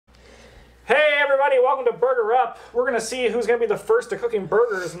everybody, welcome to Burger Up. We're going to see who's going to be the first to cooking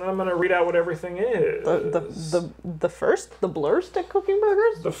burgers, and then I'm going to read out what everything is. The first? The blurst at cooking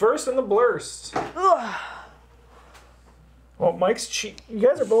burgers? The first and the blurst. Ugh. Well, Mike's you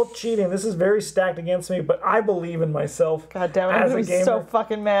guys are both cheating. This is very stacked against me, but I believe in myself. God damn it, I'm going to be so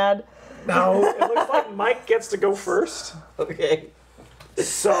fucking mad. No, it looks like Mike gets to go first. Okay.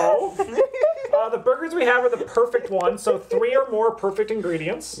 So, the burgers we have are the perfect one, so 3 or more perfect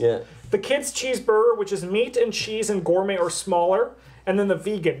ingredients. Yeah. The kids' cheeseburger, which is meat and cheese and gourmet or smaller. And then the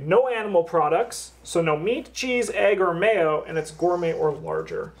vegan, no animal products, so no meat, cheese, egg, or mayo, and it's gourmet or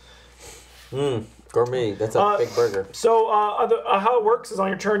larger. Gourmet, that's a big burger. So how it works is on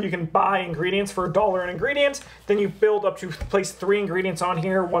your turn you can buy ingredients for $1 an ingredient. Then you build up to place 3 ingredients on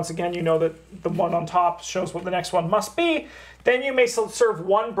here. Once again, you know that the one on top shows what the next one must be. Then you may serve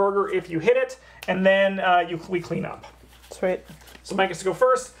 1 burger if you hit it, and then we clean up. Sweet. So Mike gets to go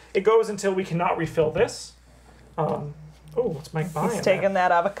first. It goes until we cannot refill this. Oh, what's Mike buying? He's taking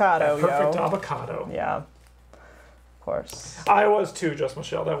that avocado, that perfect avocado. Yeah. Of course. I was too, just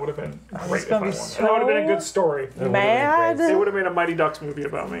Michelle. That would have been great if I won. So And that would have been a good story. Mad? It would have made a Mighty Ducks movie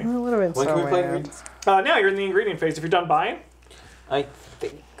about me. It would have been When so can we play mad. ingredients? Now you're in the ingredient phase. If you're done buying, I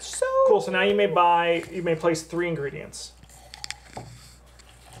think so. cool. So now you may place 3 ingredients.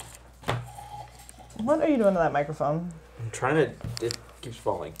 What are you doing to that microphone? I'm trying to... It keeps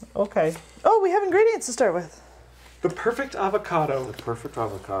falling. Okay. Oh, we have ingredients to start with. The perfect avocado. The perfect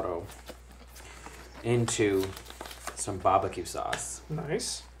avocado into some barbecue sauce.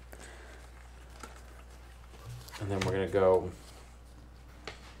 Nice. And then we're going to go...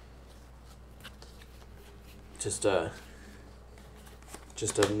 Just a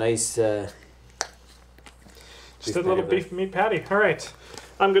nice... Just a little beef meat patty. All right.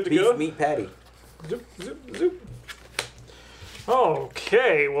 I'm good to go. Beef meat patty. Zoop, zoop, zoop.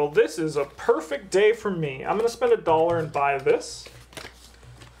 Okay, well this is a perfect day for me. I'm going to spend $1 and buy this.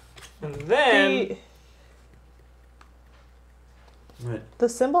 And then... The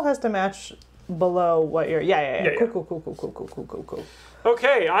symbol has to match below what you're... Yeah. Cool.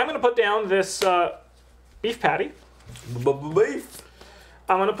 Okay, I'm going to put down this beef patty. Beef.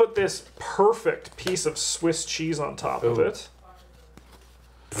 I'm going to put this perfect piece of Swiss cheese on top of it.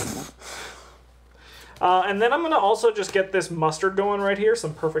 And then I'm going to also just get this mustard going right here,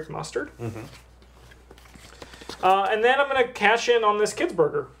 some perfect mustard. And then I'm going to cash in on this kids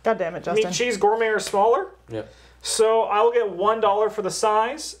burger. God damn it, Justin. Meat, cheese, gourmet, or smaller. Yep. So I'll get $1 for the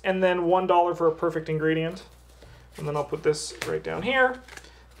size, and then $1 for a perfect ingredient. And then I'll put this right down here.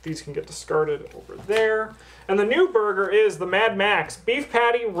 These can get discarded over there. And the new burger is the Mad Max beef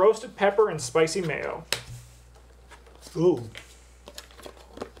patty, roasted pepper, and spicy mayo. Ooh.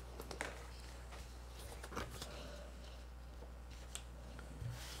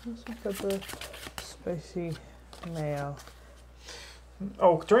 Pepper, spicy mayo.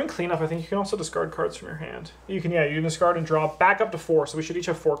 Oh, during cleanup, I think you can also discard cards from your hand. You can discard and draw back up to 4. So we should each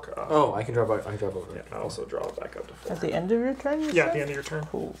have 4. Oh, I can draw back. I can draw over. Yeah, I also draw back up to 4. At the end of your turn, Yeah, at the end of your turn.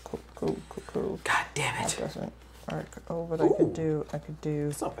 Cool. God damn it. That doesn't work. Oh, what I could do...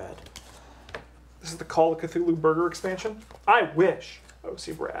 It's not bad. This is the Call of Cthulhu burger expansion. I wish. That would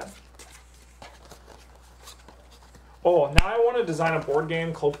seem rad. Oh, now I want to design a board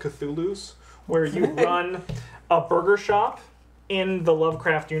game called Cthulhu's, where you run a burger shop in the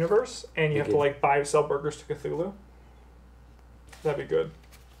Lovecraft universe, and you have to like buy and sell burgers to Cthulhu. That'd be good.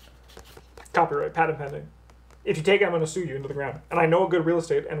 Copyright, patent pending. If you take it, I'm going to sue you into the ground. And I know a good real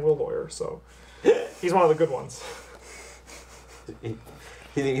estate and will lawyer, so he's one of the good ones.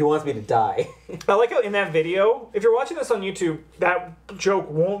 He wants me to die. I like how in that video, if you're watching this on YouTube, that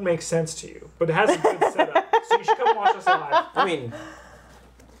joke won't make sense to you, but it has a good setup. So you should come watch us live. I mean,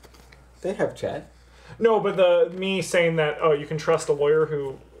 they have chat. No, but me saying that, oh, you can trust a lawyer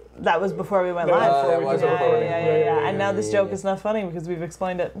who... That was before we went That was live. before we was did the before. recording. Yeah. And now this joke is not funny because we've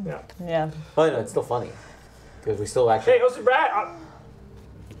explained it. Yeah. Oh, no, it's still funny. Because we still actually... Hey, hosted Brad!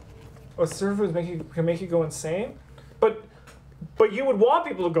 A server can make you go insane? But you would want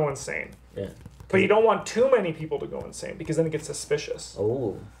people to go insane. Yeah. But you don't want too many people to go insane because then it gets suspicious.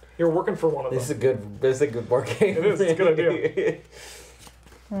 Oh. You're working for one of them. This is a good board game. It is. It's a good idea.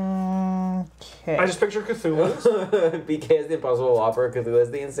 Okay. I just picture Cthulhu's. BK is the Impossible Whopper, Cthulhu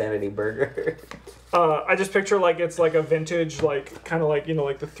is the Insanity Burger. I just picture like it's like a vintage, like kind of like, you know,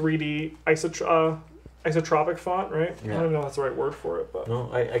 like the 3D isotropic font, right? Yeah. I don't even know if that's the right word for it, but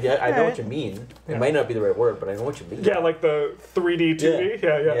No, I know what you mean. Yeah. It might not be the right word, but I know what you mean. yeah, like the 3D 2D.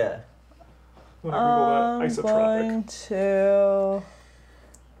 Yeah. Yeah. I'm gonna Google that. Isotropic. Going to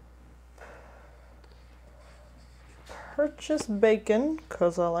purchase bacon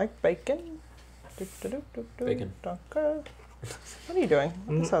because I like bacon. Bacon. What are you doing?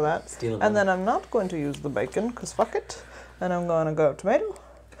 I saw that. Stealing And them. then I'm not going to use the bacon, because fuck it. And I'm going to go tomato.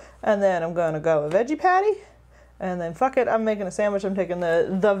 And then I'm going to go a veggie patty. And then fuck it, I'm making a sandwich. I'm taking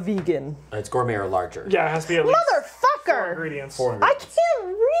the vegan. It's gourmet or larger. Yeah, it has to be at least 4 Motherfucker! ingredients. 4 I ingredients. can't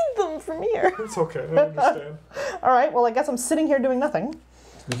read them from here. It's okay. I understand. All right, well, I guess I'm sitting here doing nothing.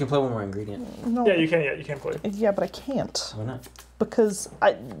 You can play one more ingredient. No. Yeah, you can. Yeah, you can play. Yeah, but I can't. Why not? Because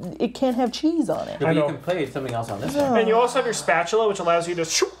it can't have cheese on it. No, I but you know. can play something else on this No. one. And you also have your spatula, which allows you to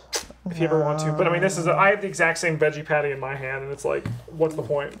shoot if you ever want to. But I mean, I have the exact same veggie patty in my hand, and it's like, what's the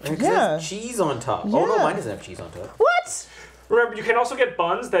point? And it Yeah. says cheese on top. Oh no, Yeah. mine doesn't have cheese on top. What? Remember, you can also get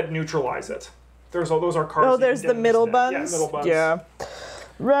buns that neutralize it. Those are carbs. Oh, you there's can the get middle instead. buns? Yeah, middle buns. Yeah.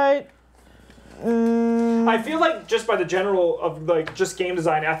 Right. I feel like just by the general of like just game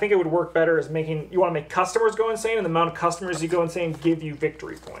design, I think it would work better as you want to make customers go insane, and the amount of customers you go insane give you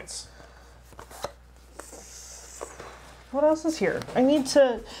victory points. What else is here? I need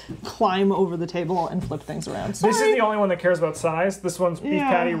to climb over the table and flip things around. This is Sorry. the only one that cares about size. This one's beef Yeah.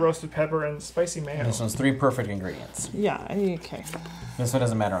 patty, roasted pepper, and spicy mayo. This one's 3 perfect ingredients. Yeah, okay. This one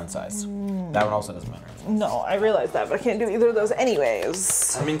doesn't matter on size. That one also doesn't matter on size. No, I realize that, but I can't do either of those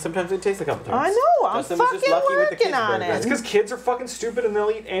anyways. I mean, sometimes it takes a couple turns. I know, I'm Justin was just fucking lucky with the working kids' on burgers. It's it. because kids are fucking stupid and they'll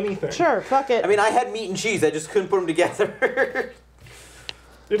eat anything. Sure, fuck it. I mean, I had meat and cheese. I just couldn't put them together.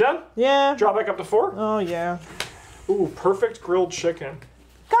 You done? Yeah. Drop back up to 4. Oh, yeah. Ooh, perfect grilled chicken.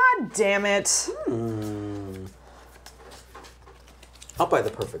 God damn it. I'll buy the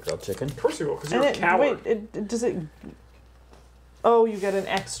perfect grilled chicken. Of course you will, because And you're a coward. wait, does it... Oh, you get an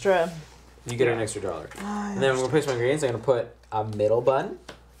extra... You get an extra $1. And then I'm going to place my ingredients. I'm going to put a middle bun.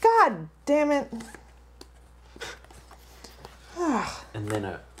 God damn it. And then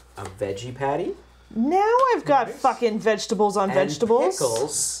a veggie patty. Now I've got Nice. fucking vegetables on And vegetables.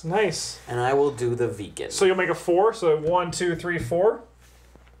 pickles. Nice. And I will do the vegan. So you'll make a 4. So 1, 2, 3, 4.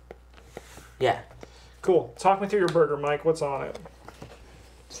 Yeah. Cool. Talk me through your burger, Mike. What's on it?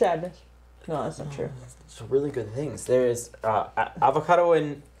 Sadness. No, that's not true. So really good things. There's avocado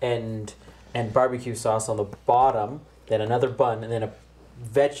and barbecue sauce on the bottom, then another bun, and then a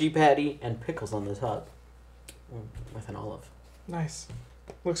veggie patty and pickles on the top. With an olive. Nice.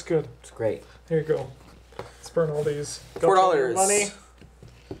 Looks good. It's great. Here you go. Let's burn all these. $4. Money.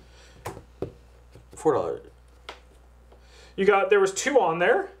 $4. There was 2 on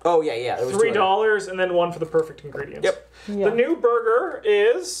there. Oh yeah. There was $3 and then 1 for the perfect ingredients. Yep. Yeah. The new burger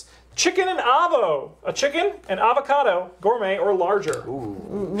is chicken and avo. A chicken and avocado, gourmet or larger.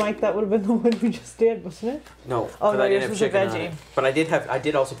 Ooh. Mike, that would have been the one you just did, wasn't it? No. Oh, 'cause no, I yours didn't have was a chicken on veggie. it. But I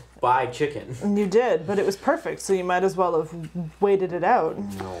did also buy chicken. You did, but it was perfect, so you might as well have waited it out.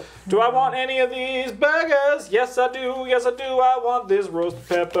 No. Do I want any of these burgers? Yes, I do. Yes, I do. I want this roasted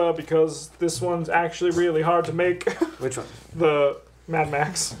pepper because this one's actually really hard to make. Which one? The Mad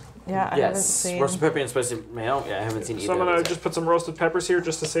Max. Yeah, I haven't Yes. seen... Roasted pepper and spicy mayo. Yeah, I haven't seen either. So I'm of gonna those just put some roasted peppers here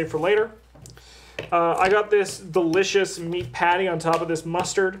just to save for later. I got this delicious meat patty on top of this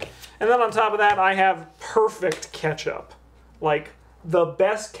mustard. And then on top of that, I have perfect ketchup. Like, the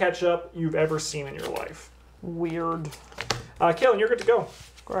best ketchup you've ever seen in your life. Weird. Kaylin, you're good to go.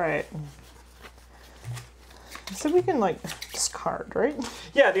 Great. So we can, like, discard, right?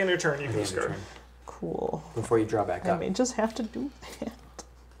 Yeah, at the end of your turn, you can yet. discard. Cool. Before you draw back I up. may just have to do that.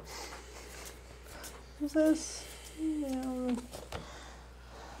 Is this... Yeah.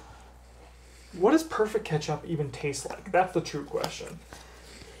 What does perfect ketchup even taste like? That's the true question.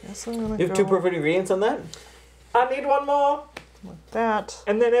 Guess I'm gonna You have go 2 perfect ingredients on that? I need one more. with that.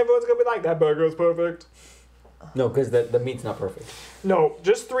 And then everyone's gonna be like, that burger is perfect. No, because the meat's not perfect. No,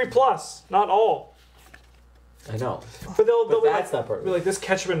 just 3+, not all. I know. But they'll But be that's like, not perfect. be like, this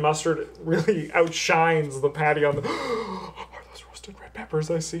ketchup and mustard really outshines the patty on the... Are those roasted red peppers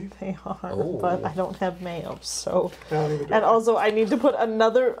I see? They are, Oh. but I don't have mayo, so... I don't even do And that. also, I need to put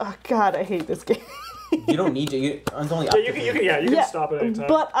another... Oh, God, I hate this game. You don't need to. It's only up Yeah, you to can, three. you can stop at any time.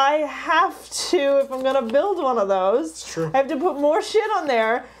 But I have to, if I'm gonna build one of those, It's true. I have to put more shit on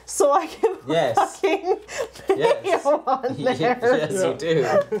there so I can put Yes. fucking Yes. mayo on there. Yes, Yeah. you do.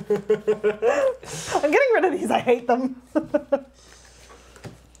 I'm getting rid of these. I hate them.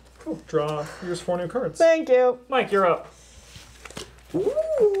 Cool. Draw. Here's 4 new cards. Thank you. Mike, you're up.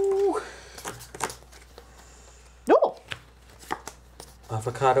 Ooh. Oh,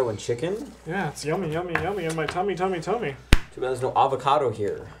 Avocado and chicken? Yeah, it's yummy, yummy, yummy in my tummy, tummy, tummy. Too bad there's no avocado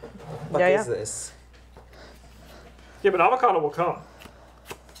here. What Yeah, is yeah. this? Yeah, but avocado will come.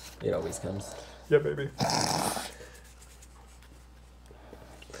 It always comes. Yeah, baby.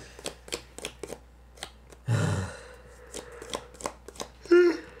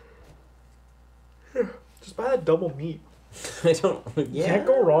 Just buy that double meat. I don't. Yeah. Can't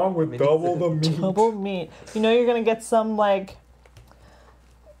go wrong with double the meat. Double meat. You know you're gonna get some like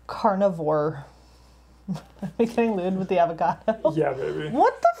carnivore. Are we getting lewd with the avocado? Yeah, baby.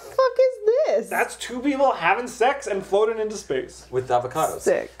 What the fuck is this? That's two people having sex and floating into space. With avocados.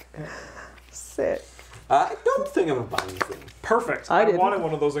 sick. Sick. I don't think I'm gonna buy anything. Perfect. I I didn't. wanted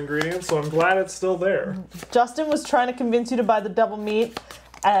one of those ingredients, so I'm glad it's still there. Justin was trying to convince you to buy the double meat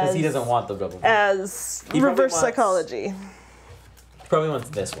Because as he doesn't want the double meat. as He probably reverse wants- psychology. He probably wants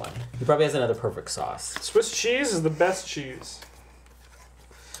this one. He probably has another perfect sauce. Swiss cheese is the best cheese.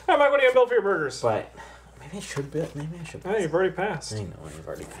 Hey, Mike, what are you going to build for your burgers? But maybe I should build. Maybe I should. Hey, you've already passed. I know you've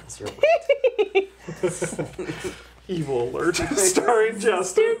already passed. You're Evil alert. Starring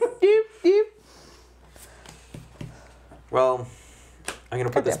Justin. Doop, doop. Well, I'm gonna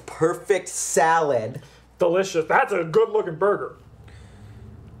put this perfect salad Delicious. That's a good looking burger.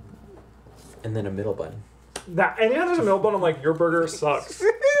 and then a middle bun. That, and there's a milk bun, I'm like, your burger sucks.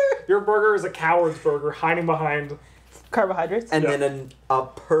 Your burger is a coward's burger, hiding behind. Carbohydrates. And Yeah. then a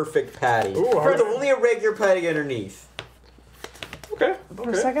perfect patty. Ooh, With I- only a regular patty underneath. Okay. For a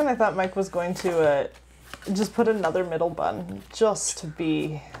Okay. second, I thought Mike was going to just put another middle bun, just to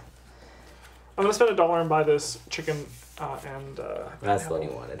be. I'm gonna spend $1 and buy this chicken and. That's what you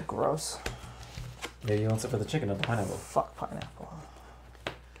wanted. Gross. Maybe you want some for the chicken and the pineapple. Fuck pineapple.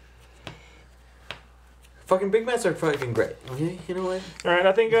 Fucking Big Macs are fucking great. Okay, you know what? All right,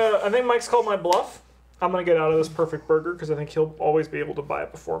 I think Mike's called my bluff. I'm gonna get out of this perfect burger because I think he'll always be able to buy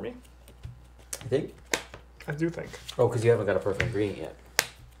it before me. You think? I do think. Oh, because you haven't got a perfect ingredient yet.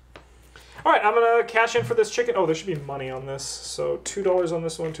 All right, I'm gonna cash in for this chicken. Oh, there should be money on this. So $2 on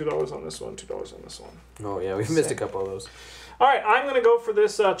this one, $2 on this one, $2 on this one. Oh yeah, we missed a couple of those. All right, I'm gonna go for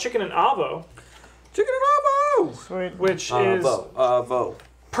this chicken and avo, Chicken and avo! Sweet. which is Avo.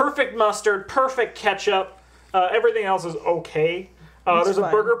 perfect mustard, perfect ketchup. Everything else is okay. That's There's a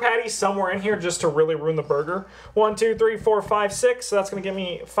fine. burger patty somewhere in here just to really ruin the burger. 1, 2, 3, 4, 5, 6. So that's going to give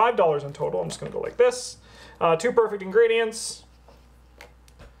me $5 in total. I'm just going to go like this. 2 perfect ingredients.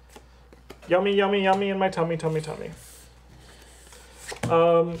 Yummy, yummy, yummy in my tummy, tummy, tummy. Sorry,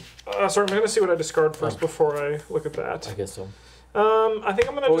 I'm going to see what I discard first before I look at I that. guess so. I think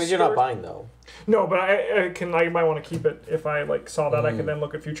I'm going to Well, discard... you're not buying though. No, but I might want to keep it if I like saw that. I could then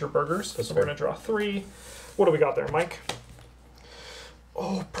look at future burgers. That's So fair. we're gonna draw 3. What do we got there, Mike?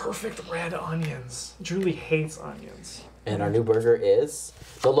 Oh, perfect red onions. Julie hates onions. And our new burger is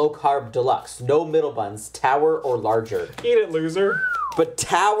the low carb deluxe. No middle buns, tower or larger. Eat it, loser. But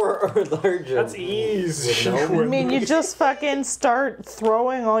tower or larger. That's easy. With no- I mean, you just fucking start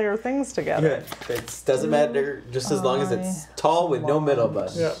throwing all your things together. Yeah, it doesn't matter just as long as it's tall with no middle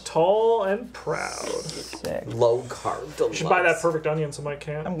buns. Yeah, tall and proud. Sick. Low carb deluxe. You should buy that perfect onion so Mike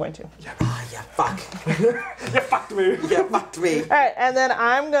can't. I'm going to. Ah, yeah, fuck. You fucked me. Yeah, fucked me. All right, and then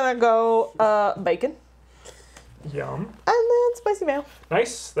I'm gonna go bacon, Yum. and then spicy mayo.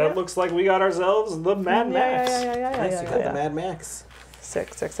 Nice. That looks like we got ourselves the Mad Max. Yeah. Nice, you got the Mad Max.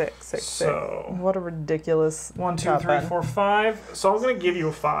 Sick. So- What a ridiculous. 1, 2, top 3, end. 4, 5. So I'm gonna give you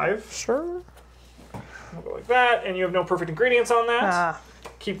a 5. Sure. We'll go like that, and you have no perfect ingredients on that. Ah,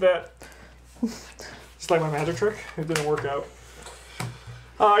 Keep that. Just like my magic trick. It didn't work out.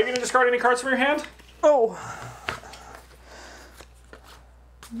 Are you going to discard any cards from your hand? oh.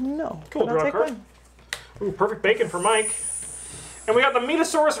 No. Cool, but I'll draw a take card. one. Ooh, perfect bacon for Mike. And we got the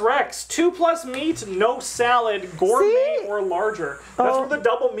Metasaurus Rex. 2+ meat, no salad, gourmet See? or larger. That's Oh. where the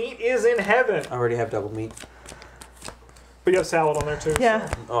double meat is in heaven. I already have double meat. But you have salad on there too. Yeah.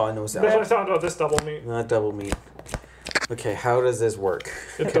 So. Oh, I know That's what I salad. found about this double meat. Not double meat. Okay, how does this work?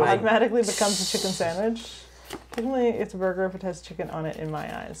 It It doesn't- automatically becomes a chicken sandwich. Technically, it's a burger if it has chicken on it in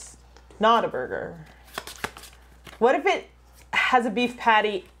my eyes. Not a burger. What if it has a beef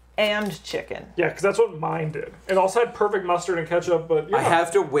patty and chicken? Yeah, because that's what mine did. It also had perfect mustard and ketchup, but yeah, I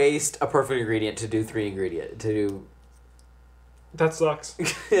have to waste a perfect ingredient to do 3 ingredient to do. that sucks.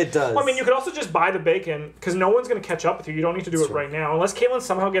 It does. Well, I mean, you could also just buy the bacon because no one's going to catch up with you. You don't need to do That's it true. right now, unless Caitlin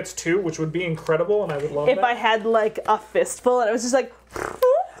somehow gets 2, which would be incredible, and I would love If that. I had like a fistful and it was just like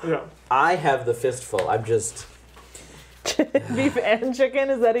Yeah. I have the fistful. I'm just. beef and chicken,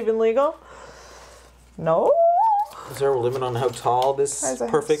 is that even legal? No? Is there a limit on how tall this Guys, I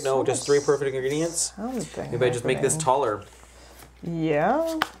have perfect? No, so just much 3 perfect ingredients. Something. Maybe I just make this happening. taller.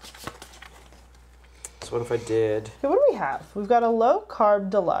 Yeah. So what if I did? Okay, what do we have? We've got a low carb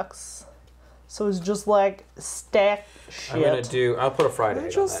deluxe. So it's just like stack shit. I'm gonna do. I'll put a fried egg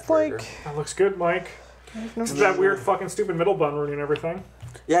on just that burger. like That looks good, Mike. It's that weird fucking stupid middle bun ruining everything.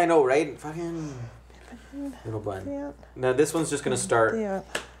 Yeah, I know, right? Fucking middle bun. yeah, Now this one's just gonna start yeah.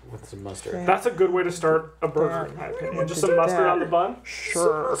 with some mustard. Yeah. That's a good way to start a burger, in my opinion. Just some mustard on the bun.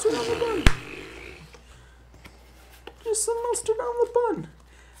 Sure. Some mustard on the bun. Just some mustard on the bun.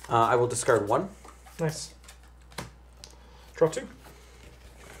 I will discard 1. Nice. Draw 2.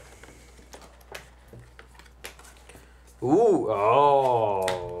 Ooh,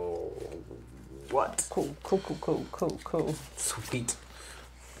 oh. What? Cool. Sweet.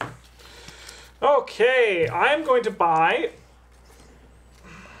 Okay, I'm going to buy.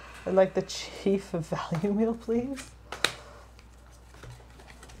 I'd like the chief of value meal, please.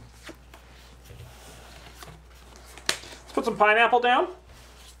 Let's put some pineapple down.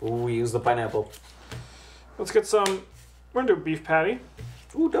 Ooh, we use the pineapple. Let's get some. We're gonna do a beef patty.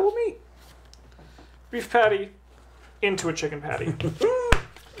 Ooh, double meat. Beef patty into a chicken patty.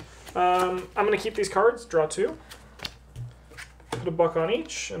 I'm gonna keep these cards. Draw 2. Put a buck on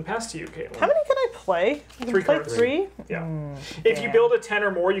each and pass to you, Caitlin. How many can I play? I can 3 play cards. 3? Yeah. If you damn. build a 10 or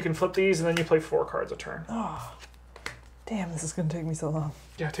more, you can flip these, and then you play 4 cards a turn. Damn, this is gonna take me so long.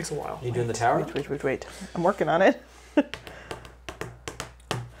 Yeah, it takes a while. Are you doing the tower? Wait. I'm working on it.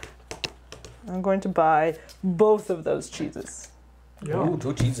 I'm going to buy both of those cheeses. Yeah. Ooh,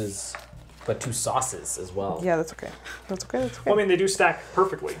 2 cheeses. But 2 sauces as well. Yeah, that's okay. That's okay. Well, I mean, they do stack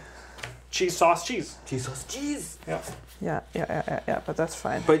perfectly. Cheese, sauce, cheese. Cheese sauce, cheese. Yeah. Yeah, but that's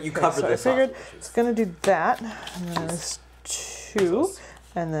fine. But you cover so the I figured sauce. it's gonna do that. And then there's 2. Sauce.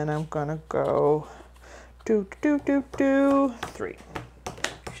 And then I'm gonna go 3.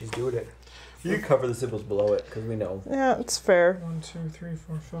 She's doing it. You cover the symbols below it, because we know. Yeah, it's fair. 1, 2, 3,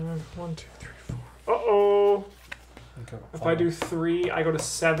 4, 5. 1, 2, 3, 4. Uh-oh. If I do 3, I go to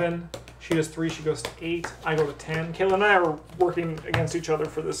 7. She does 3, she goes to 8. I go to 10. Kayla and I are working against each other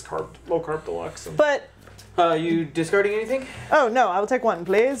for this low carb deluxe. And But You discarding anything? oh no, I will take 1,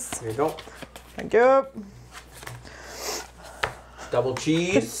 please. Here you go. Thank you. Double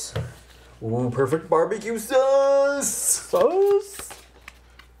cheese. Ooh, perfect barbecue sauce.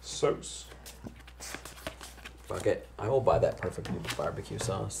 sauce. Fuck it. I will buy that perfect barbecue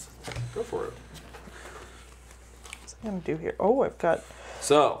sauce. Go for it. What's I'm gonna do here? Oh, I've got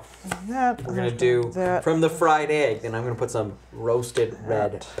So, that. we're going to do that. from the fried egg, then I'm going to put some roasted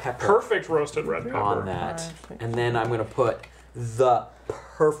red pepper Perfect roasted red pepper. on that. And then I'm going to put the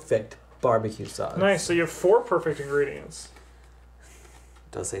perfect barbecue sauce. Nice. So you have 4 perfect ingredients.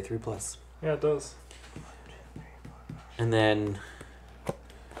 It does say 3+. Yeah, it does. And then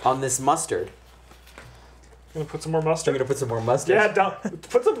on this mustard, Gonna put some more I'm mustard. going to put some more mustard. Yeah,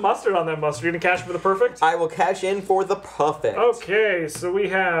 put some mustard on that mustard. You gonna cash for the perfect? I will cash in for the perfect. Okay, so we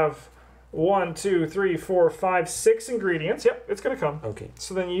have 1, 2, 3, 4, 5, 6 ingredients. Yep, it's gonna come. Okay.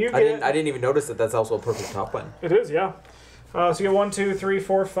 So then you get. I didn't even notice that that's also a perfect top one. It is, yeah. So you get 1, 2, 3,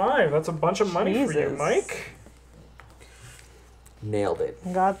 4, 5. That's a bunch of money for you, Jesus. Mike. Nailed it.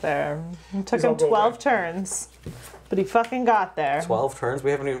 Got there. It took He's all him 12 turns, but he fucking got there. 12 turns?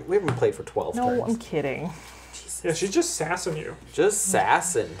 We haven't played for 12 No, turns. I'm kidding. Yeah, she's just sassing you. Just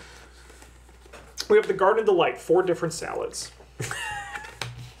sassing. We have the Garden Delight, 4 different salads.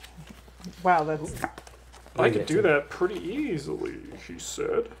 Wow, that's I could do that pretty easily, he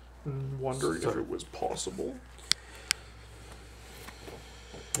said, wondering if it was possible.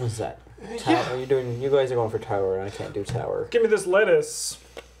 What's that? Tower. You guys are going for tower, and I can't do tower. Give me this lettuce.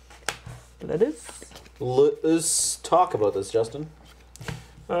 lettuce. Let's talk about this, Justin.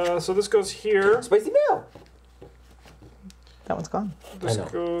 So this goes here. Spicy mayo. That one's gone. This I know.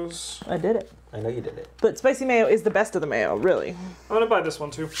 goes. I did it. I know you did it. But spicy mayo is the best of the mayo, really. I'm gonna buy this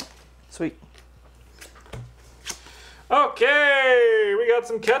one too. Sweet. Okay, we got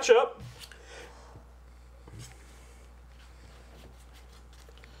some ketchup.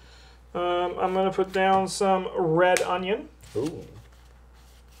 I'm gonna put down some red onion, Ooh.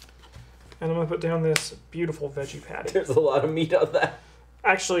 and I'm gonna put down this beautiful veggie patty. There's a lot of meat on that.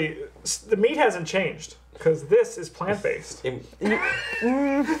 Actually, the meat hasn't changed because this is plant-based. It's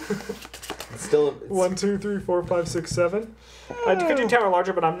still. It's, 1, 2, 3, 4, 5, 6, 7. I could do tower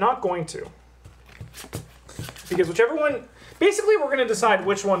larger, but I'm not going to. Because whichever one... Basically, we're going to decide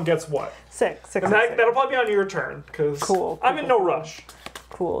which one gets what. Six. And that'll probably be on your turn, because Cool, I'm in no rush.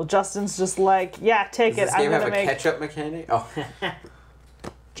 Cool. Justin's just like, yeah, take does it. this I'm game have gonna a make. ketchup mechanic? Oh,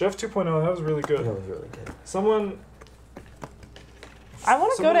 Jeff 2.0, that was really that good. was really good. Someone... I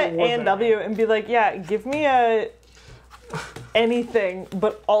want to go to Someone reward that A&W and be like, yeah, give me anything,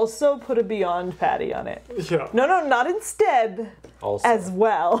 but also put a Beyond patty on it. Yeah. No, not instead. Also. As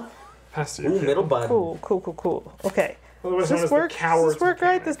well. Pass to you. Ooh, middle bun. Cool. Okay. Otherwise Does known this as the work? Does coward's this work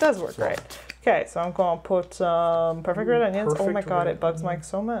right? mechanic. This does work right. Okay, so I'm going to put perfect red onions. Oh my perfect god, red it bugs onion. Mike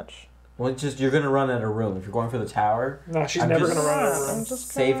so much. Well, just you're gonna run out of room if you're going for the tower. No, she's I'm never just- gonna run out of I'm room. just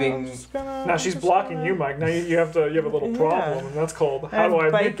Saving- Now she's blocking you, Mike. Now you have a little problem, and that's called how do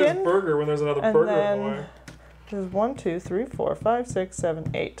I make this bacon, burger when there's another and burger in then the way? there's 1, 2, 3, 4, 5, 6, 7,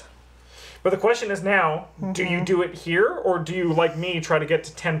 8. But the question is now, do you do it here, or do you, like me, try to get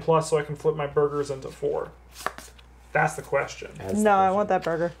to 10 plus so I can flip my burgers into 4? That's the question. That's the No, I question. want that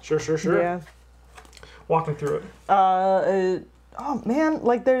burger. Sure. Yeah. Walk me through it. Oh man,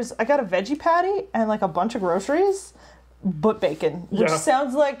 like I got a veggie patty and like a bunch of groceries, but bacon, which Yeah.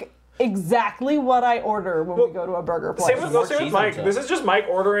 sounds like exactly what I order when we go to a burger place. Same more with cheese Mike. on top. This is just Mike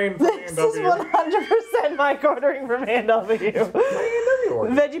ordering from This is A&W. 100% Mike ordering from A&W.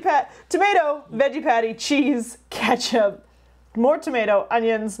 Veggie tomato, veggie patty, cheese, ketchup, more tomato,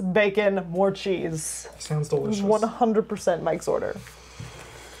 onions, bacon, more cheese. Sounds delicious. 100% Mike's order.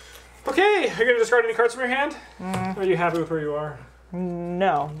 Okay, are you going to discard any cards from your hand? Are you happy with where you are?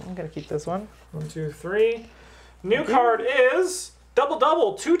 No, I'm gonna keep this one. 1, 2, 3. New card is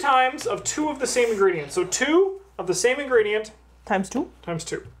double, 2 times of 2 of the same ingredient. So 2 of the same ingredient Times 2. times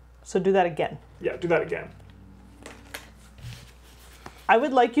 2. So do that again. Yeah, do that again. I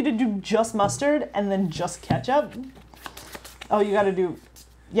would like you to do just mustard and then just ketchup. Oh, you gotta do,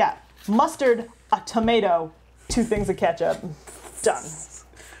 yeah, mustard, a tomato, 2 things of ketchup. Done.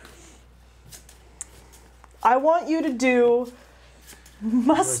 I want you to do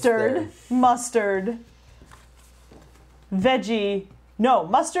mustard, veggie, no,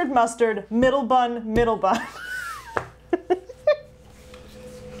 mustard, middle bun. I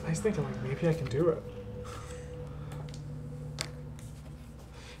was thinking, like, maybe I can do it.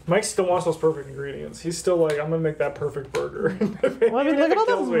 Mike still wants those perfect ingredients. He's still like, I'm gonna make that perfect burger. Well, I mean, look at all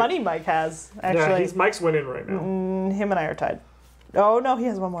Kills the me. money Mike has, Yeah, actually. Mike's winning right now. Him and I are tied. Oh, no, he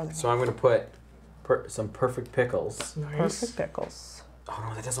has one more than me. So I'm gonna put some perfect pickles. Nice. Perfect pickles. Oh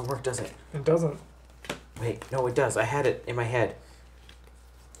no, that doesn't work, does it? It doesn't. Wait, no, it does. I had it in my head.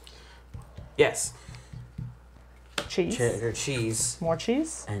 Yes. Cheese. Cheddar cheese More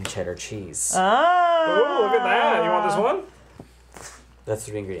cheese. and cheddar cheese. Ah. Oh, look at that. You want this one? That's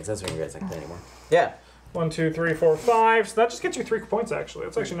 3 ingredients. That's 3 ingredients. I can't play anymore. Yeah. 1, 2, 3, 4, 5. So that just gets you 3 points, actually.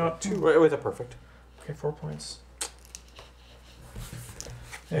 It's actually not 2. With a perfect. Okay, 4 points.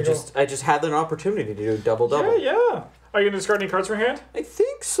 I just had an opportunity to do double. Yeah. Are you gonna discard any cards from your hand? I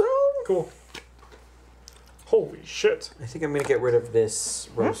think so. Cool. Holy shit. I think I'm gonna get rid of this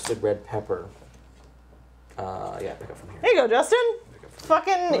roasted red pepper. Yeah, pick up from here. There you go, Justin.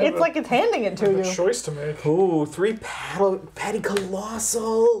 Fucking, it's like it's handing it I to have a you. choice to make. Ooh, 3 patty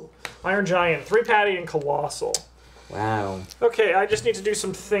colossal. Iron Giant, 3 patty, and Colossal. Wow. Okay, I just need to do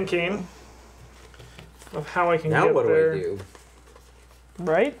some thinking of how I can Now get what there. do I do?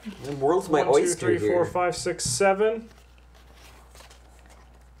 Right? The world's my 1, 2, oyster 3, here. 4, 5, 6, 7.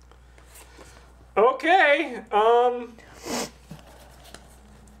 Okay.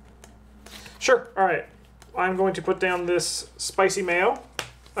 Sure. All right. I'm going to put down this spicy mayo,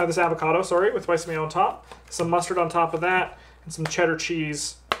 this avocado, sorry, with spicy mayo on top, some mustard on top of that, and some cheddar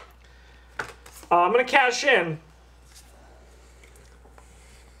cheese. I'm going to cash in.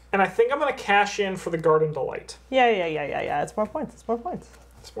 And I think I'm going to cash in for the Garden Delight. Yeah. It's more points. It's more points.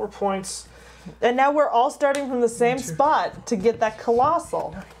 It's more points. And now we're all starting from the same spot to get that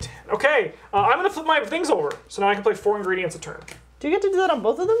colossal. Okay, I'm going to flip my things over, so now I can play 4 ingredients a turn. Do you get to do that on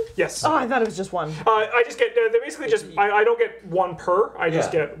both of them? Yes. Oh, I thought it was just one. I just get, they basically just, I don't get 1 per, I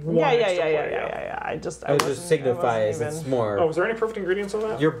just Yeah. get 1 extra play, Yeah. I It just wasn't signifies even- it's more. Oh, is there any perfect ingredients on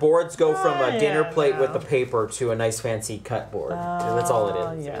that? Your boards go from a dinner yeah, plate with no. the paper to a nice fancy cut board. That's all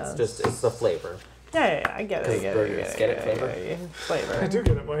it is. yes. It's the flavor. Yeah, I get it. I get it. Burgers, get it, flavor? yeah. Flavor. I do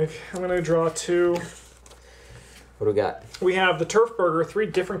get it, Mike. I'm going to draw 2. What do we got? We have the turf burger, 3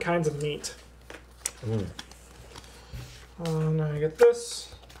 different kinds of meat. Now I get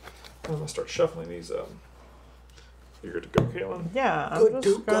this. I'm going to start shuffling these up. You're good to go, Caitlin. Yeah, I'm Good to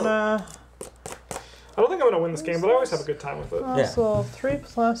just gonna I don't think I'm going to win this game, but I always have a good time with it. also 3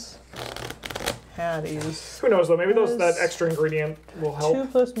 plus patties. Who knows, though? Maybe that extra ingredient will help. 2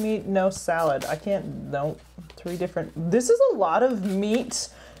 plus meat, no salad. I can't, no. 3 different. This is a lot of meat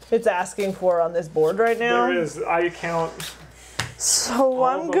it's asking for on this board right now. There is. I count. So All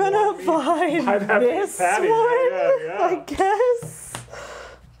I'm of them gonna want meat. buy I'd have this patty. one, Yeah. I guess.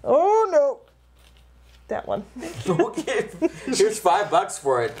 Oh no. That one. Okay. Here's $5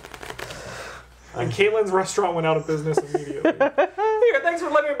 for it. And Caitlin's restaurant went out of business immediately. Here, thanks for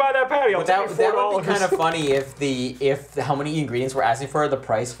letting me buy that patty. I'll But take you that $4. would be kind of funny if how many ingredients we're asking for, the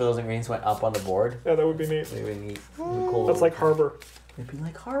price for those ingredients went up on the board. Yeah, that would be neat. Maybe neat. Cool. That's like Harbor. It'd be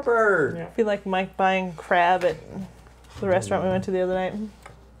like Harbor. Yeah. I feel like Mike buying crab at the restaurant we went to the other night.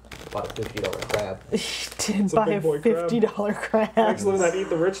 bought a $50 crab. He did It's a buy big a boy crab. $50 crab. Actually, that eat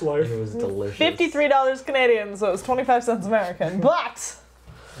the rich life. It was delicious. $53 Canadian, so it's 25 cents American. But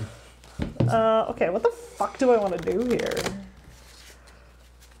okay, what the fuck do I want to do here?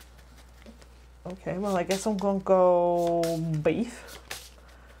 Okay, well, I guess I'm gonna go beef.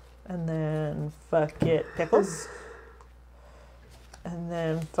 And then fuck it, pickles. And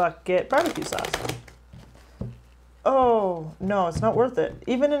then fuck it, barbecue sauce. Oh, no, it's not worth it.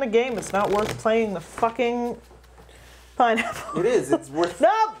 Even in a game, it's not worth playing the fucking pineapple. It is. It's worth.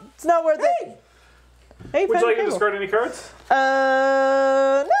 No, it's not worth it. Hey, Would you like to pineapple. discard any cards?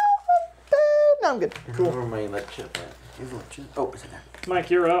 No, I'm good. Cool. Where am I in that chip? Oh, it's in there. Mike,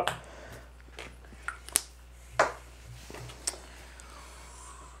 you're up.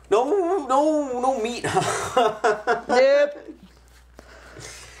 No meat. Yep.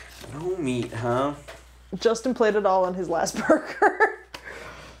 No meat, huh? Justin played it all on his last burger.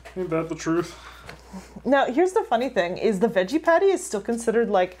 Ain't that the truth? Now, here's the funny thing, is the veggie patty is still considered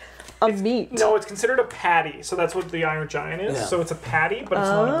like a meat. No, it's considered a patty, so that's what the Iron Giant is. Yeah. So it's a patty, but it's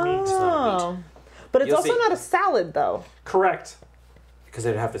not a meat. It's not a meat. But it's You'll also see. not a salad, though. Correct. Because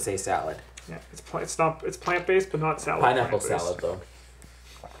they'd have to say salad. Yeah, it's plant based, but not salad. Pineapple plant-based. salad, though.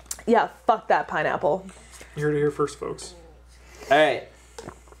 Yeah, fuck that pineapple. You heard it here first, folks. All right.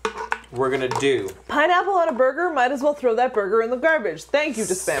 We're going to do. Pineapple on a burger, might as well throw that burger in the garbage. Thank you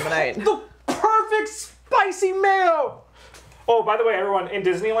to Spaminite. The perfect spicy mayo. Oh, by the way, everyone, in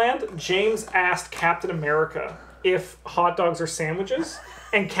Disneyland, James asked Captain America if hot dogs are sandwiches,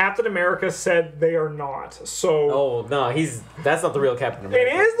 and Captain America said they are not. So Oh, no, that's not the real Captain it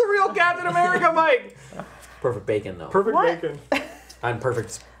America. is the real Captain America, Mike. Perfect bacon, though. Perfect What? bacon. And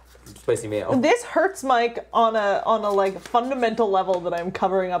perfect spicy mayo. This hurts Mike on a like fundamental level that I'm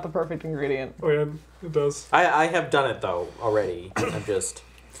covering up a perfect ingredient. Oh yeah, it does. I have done it, though, already.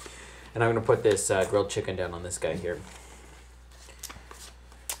 And I'm going to put this grilled chicken down on this guy here.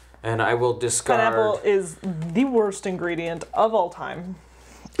 And I will discard. Pineapple is the worst ingredient of all time.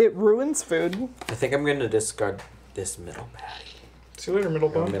 It ruins food. I think I'm going to discard this middle patty. See you later, middle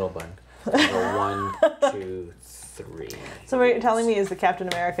Or bun. middle bun. So 1, 2, 3. So what you're telling me is the Captain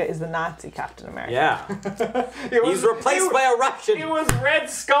America is the Nazi Captain America. Yeah. It was- He's replaced by a Russian. It was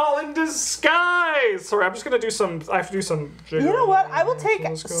Red Skull in disguise. Sorry, I'm just gonna do some. I have to do some. You know what? I will take So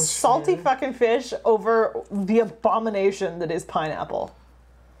this goes salty here. fucking fish over the abomination that is pineapple.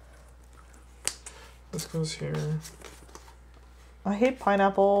 This goes here. I hate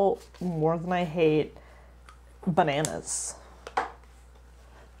pineapple more than I hate bananas.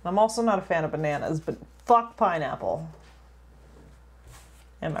 I'm also not a fan of bananas, but fuck pineapple.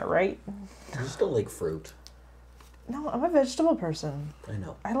 Am I right? You just don't like fruit. No, I'm a vegetable person. I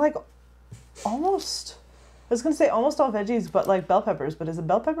know. I like almost, I was going to say almost all veggies, but like bell peppers. But is a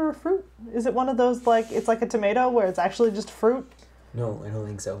bell pepper a fruit? Is it one of those like, it's like a tomato where it's actually just fruit? No, I don't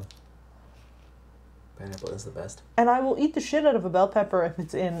think so. Pineapple is the best. And I will eat the shit out of a bell pepper if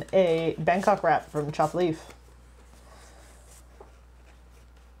it's in a Bangkok wrap from Chopped Leaf.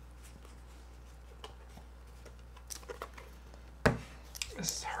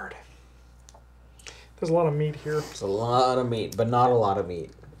 This is hard. There's a lot of meat here. There's a lot of meat, but not a lot of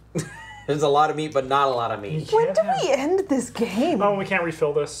meat. There's a lot of meat, but not a lot of meat. When do we end this game? Oh, we can't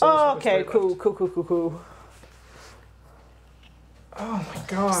refill this. So Oh, there's okay, three cool, left. cool. Oh my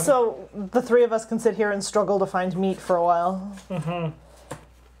god. So the three of us can sit here and struggle to find meat for a while.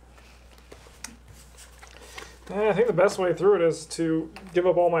 Yeah, I think the best way through it is to give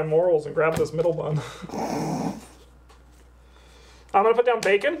up all my morals and grab this middle bun. I'm gonna put down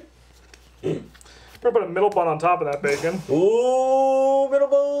bacon. I'm gonna put a middle bun on top of that bacon. Ooh, middle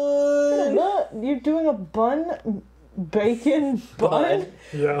bun! What? You're doing a bun, bacon bun?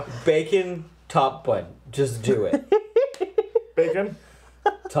 Yeah, Bacon, top bun. Just do it. bacon.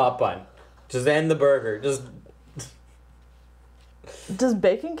 Top bun. Just end the burger. Just. Does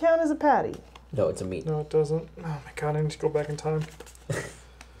bacon count as a patty? No, it's a meat. No, it doesn't. Oh my god, I need to go back in time.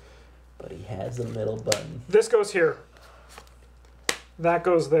 But he has a middle bun. This goes here. That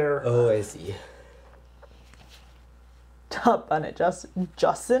goes there. Oh, I see. Top bun it, Justin.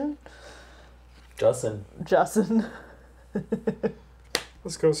 Justin. Justin.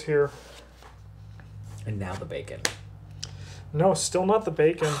 This goes here. And now the bacon. No, still not the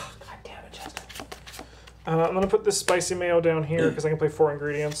bacon. God damn it, Justin. I'm gonna put this spicy mayo down here because I can play 4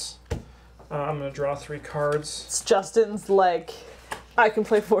 ingredients. I'm gonna draw 3 cards. It's Justin's like, I can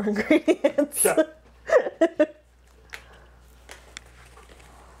play 4 ingredients. Yeah.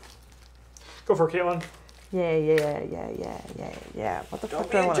 Go for it, Caitlin. Yeah. What the fuck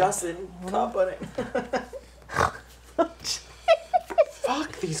do I want? Justin. Top bun it.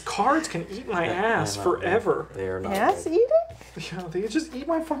 Fuck These cards can eat my ass forever. They are not. Ass good. eating? Yeah, they just eat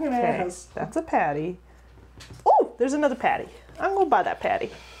my fucking Okay, ass. that's a patty. Oh, there's another patty. I'm gonna buy that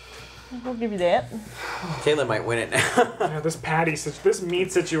patty. I'll give you that. Caitlin might win it now. Yeah, this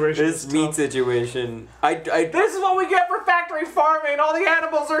meat situation. This is meat tough. situation. This is what we get for factory farming. All the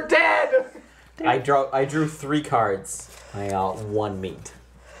animals are dead. I drew 3 cards. I got 1 meat.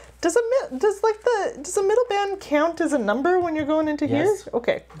 Does a middle band count as a number when you're going into Yes. here?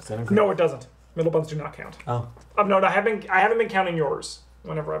 Okay. No, it doesn't. Middle buns do not count. Oh, No, I haven't been counting yours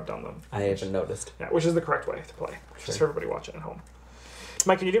whenever I've done them. I haven't noticed. Yeah, which is the correct way to play. Just for Sure. everybody watching at home.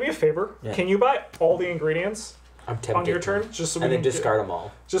 Mike, can you do me a favor? Yeah. Can you buy all the ingredients I'm tempted. on your turn, just so we And can then discard them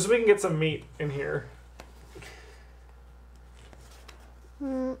all. just so we can get some meat in here?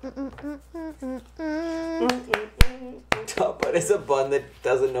 But it's a bun that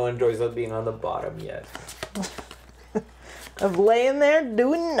doesn't know enjoys being on the bottom yet. Of laying there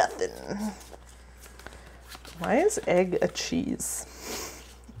doing nothing. Why is egg a cheese?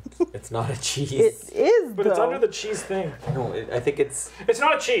 It's not a cheese. It is, But though. it's under the cheese thing. No, I think it's. It's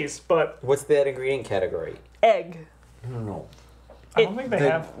not a cheese, but What's that ingredient category? egg. I don't know. I don't think they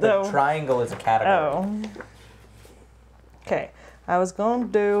have. The No. triangle is a category. Oh. Okay. I'm gonna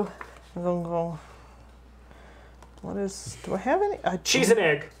go. Do I have any? Cheese and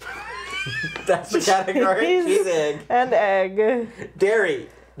egg. That's the category. Cheese. Cheese egg. And egg. Dairy.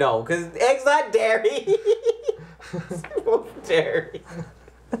 No, because egg's not dairy. Both dairy.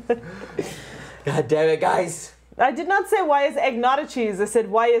 God damn it, guys. I did not say why is egg not a cheese. I said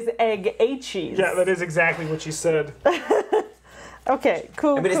why is egg a cheese? Yeah, that is exactly what she said. Okay,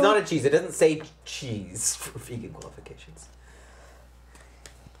 cool. I mean, it's cool. not a cheese. It doesn't say cheese for vegan qualifications.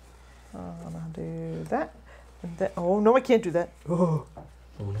 I'm gonna do that. And that. Oh no, I can't do that. Oh,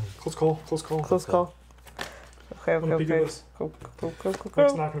 Close call. Close call. close call. Okay, I'm gonna okay, peek at okay. this. Cool.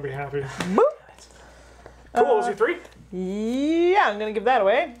 Mike's not gonna be happy. Boop. Cool. Those are 3. Yeah, I'm gonna give that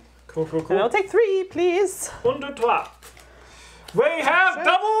away. Cool. And I'll take 3, please. 1, 2, 3. We have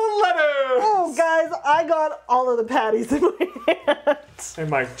double letters. Oh, guys, I got all of the patties in my hand. Hey,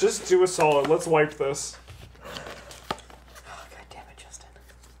 Mike, just do a solid. Let's wipe this. Oh, God damn it, Justin.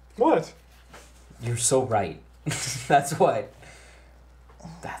 What? You're so right. That's what.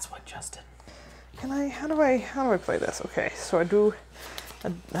 That's what, Justin. Can I? How do I play this? Okay, so I do.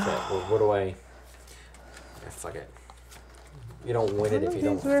 Okay, well, what do I? Yeah, fuck it. You don't win it if you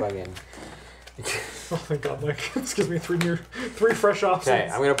don't These are- fucking. Oh, thank God, Mike. This gives me 3 fresh options. Okay,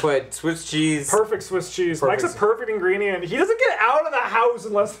 I'm gonna put Swiss cheese. Perfect Swiss cheese. Perfect. Mike's a perfect ingredient. He doesn't get out of the house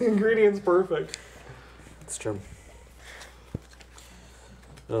unless the ingredient's perfect. It's true.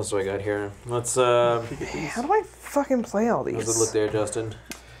 What else do I got here? Let's How do I fucking play all these? how's it look there, Justin?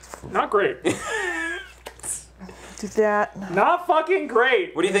 Not great. Do that. Not fucking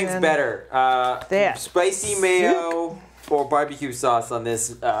great. What do you think's And better? that. Spicy mayo or barbecue sauce on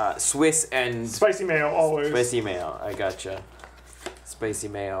this Swiss and Spicy mayo, always. spicy mayo. I gotcha. Spicy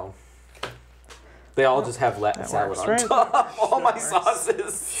mayo. They all just have salad works, on right? top. All That my works.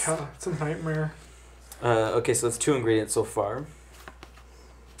 sauces. Yeah, it's a nightmare. Okay, so that's 2 ingredients so far.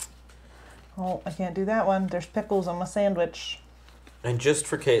 Oh, I can't do that one. There's pickles on my sandwich. And just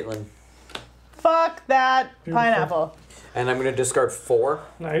for Caitlin. Fuck that Beautiful. pineapple. And I'm gonna discard 4.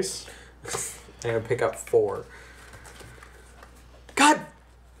 Nice. I'm gonna pick up 4. God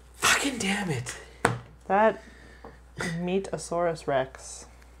fucking damn it. That Meatosaurus Rex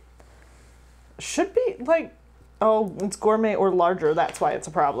should be like, oh, it's gourmet or larger. That's why it's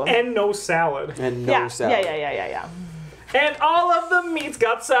a problem. And no salad. And no yeah, salad. yeah. And all of the meat's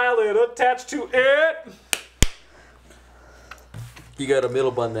got salad attached to it. You gotta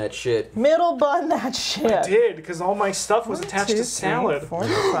middle bun that shit. Middle bun that shit. I did, because all my stuff was attached to salad. 4,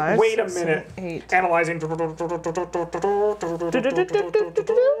 5, Wait a 6, minute. 7, 8. Analyzing. We're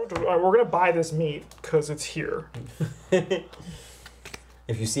gonna buy this meat because it's here.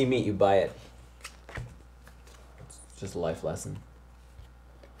 If you see meat, you buy it. It's just a life lesson.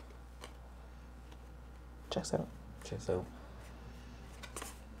 Checks out. Checks out.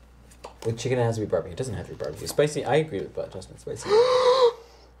 With chicken, it has to be barbecue. It doesn't have to be barbecue. Spicy, I agree with Justin. Spicy.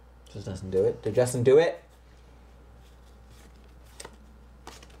 Just doesn't do it. Did Justin do it?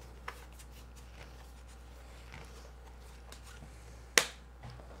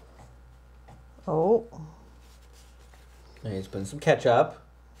 Oh. Now he's putting some ketchup.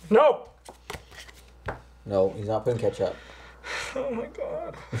 No. No, he's not putting ketchup. Oh my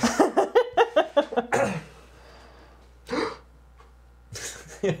God.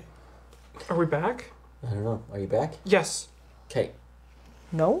 Are we back? I don't know. Are you back? Yes. Okay.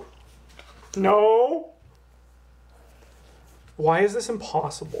 No? No. Why is this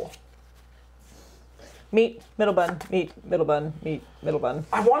impossible? Meat, middle bun, meat, middle bun, meat, middle bun,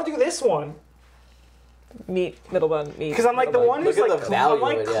 I want to do this one meat, middle bun, meat. because I'm like the Look one who's at like, the value I'm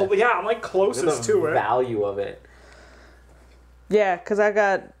like, of it, I'm like Look at closest the to it. value of it. Yeah, because I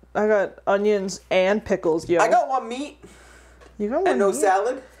got onions and pickles, yo. I got one meat You got one and no meat.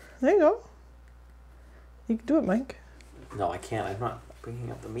 salad. There you go. You can do it, Mike. No, I can't. I'm not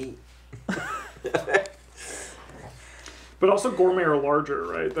bringing up the meat. But also gourmet are larger,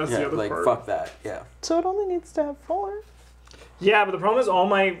 right? That's the Yeah, other like part. fuck that. Yeah. So it only needs to have 4. Yeah, but the problem is all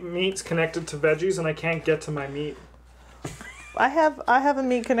my meat's connected to veggies, and I can't get to my meat. I have a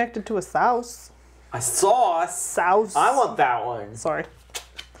meat connected to a sauce. A sauce. Sauce. I want that one. Sorry.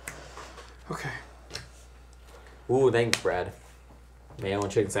 Okay. Ooh, thanks, Brad. Mayo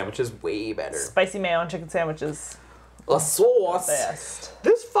and chicken sandwich is way better. Spicy mayo and chicken sandwiches. A sauce. Best.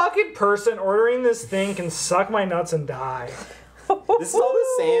 This fucking person ordering this thing can suck my nuts and die. This is all the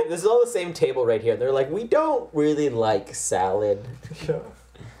same. This is all the same table right here. They're like, we don't really like salad. Yeah.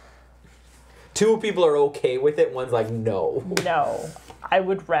 2 people are okay with it. One's like, no. No. I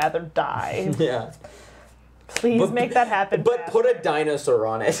would rather die. Yeah. Please make that happen. But faster. put a dinosaur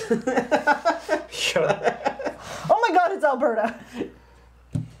on it. Yeah. Oh my god, it's Alberta.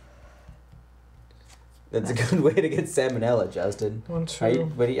 That's a good way to get salmonella, Justin. 1, 2. How you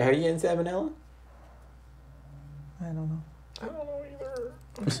getting salmonella? I don't know. I don't know either.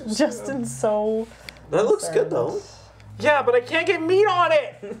 I'm so Justin's so That looks good though. sad. Yeah, but I can't get meat on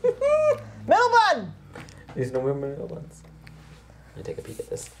it. middle bun. There's no more middle ones. Let me take a peek at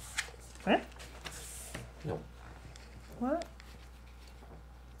this. Huh? No, What?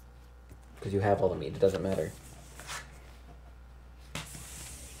 because you have all the meat. It doesn't matter.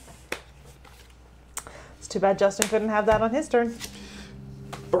 It's too bad Justin couldn't have that on his turn.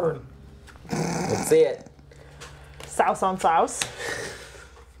 Burn. Let's see it. Souse on souse.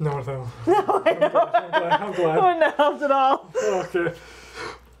 No, no. No, I know. I'm glad. Wouldn't have helped at all. Okay.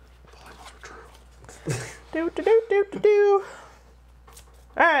 Do.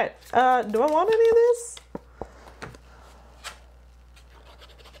 All right. Do I want any of this?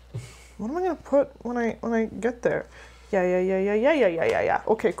 What am I gonna put when I get there? Yeah.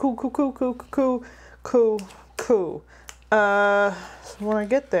 Okay. Cool. So when I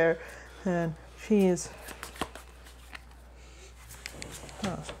get there, and cheese.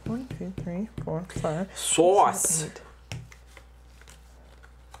 Oh, 1, 2, 3, 4, 5. Sauce. 7, 8.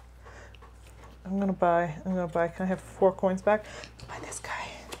 I'm gonna buy. Can I have 4 coins back? Buy this guy.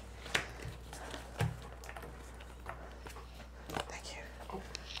 Thank you.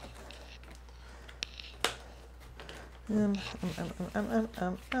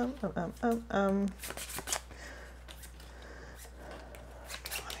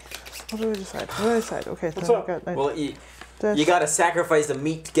 What do I decide? Okay, What's so up? I've got, Well, you gotta sacrifice the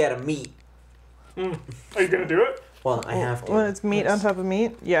meat to get a meat. Are you gonna do it? Well, I have to. when it's meat on top of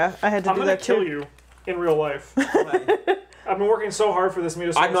meat. Yeah, I had to I'm do gonna that kill too. you in real life. I've been working so hard for this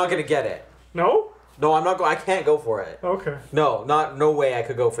meat. I'm not gonna get it. No? No, I'm not. I can't go for it. Okay. No, no way I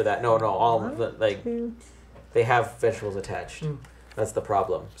could go for that. No. All like Two. they have vegetables attached. Mm. That's the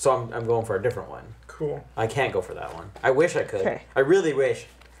problem. So I'm going for a different one. Cool. I can't go for that one. I wish I could. Okay. I really wish.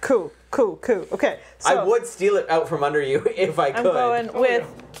 Cool. Okay, so I would steal it out from under you if I I'm could. going Oh, with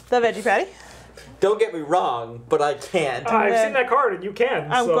the veggie patty. Don't get me wrong, but I can't. I've then- seen that card and you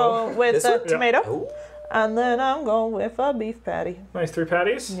can. I'm so. going with This the one? tomato, Ooh. and then I'm going with a beef patty. Nice 3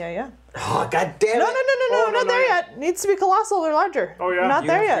 patties. Yeah. Oh, god damn it. No, Oh, no, not there not yet. Needs to be colossal or larger. Oh, yeah? Not You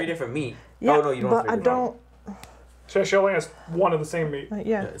there have yet. 3 different meat. Yeah, Oh, no, you don't have but 3 I different don't. She only has 1 of the same meat. Yeah.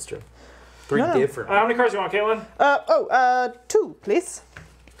 Yeah, that's true. 3 No. different. How many cards do you want, Caitlin? 2, please.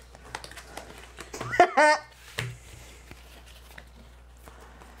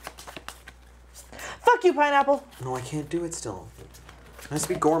 Fuck you, pineapple. No, I can't do it still. It has to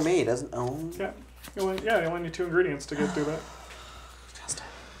be gourmet, doesn't own. Yeah. You only need 2 ingredients to do that. Just.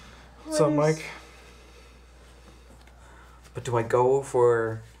 So, Mike. But do I go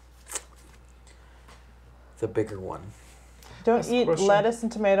for the bigger one? Don't That's the eat question. lettuce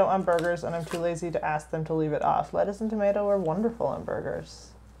and tomato on burgers, and I'm too lazy to ask them to leave it off. Lettuce and tomato are wonderful on burgers.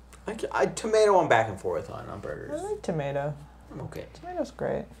 Tomato I'm back and forth on I burgers. like tomato. I'm okay. Tomato's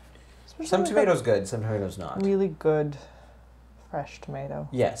great. Especially Some with tomatoes good, some tomatoes a not. really good fresh tomato.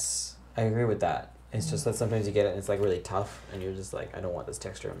 Yes, I agree with that. It's just that sometimes you get it and it's like really tough and you're just like, I don't want this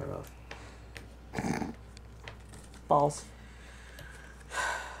texture in my mouth. Balls.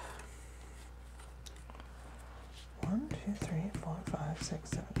 1, 2, 3, 4, 5, 6,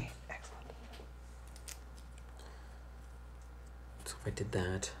 7, 8. Excellent. So if I did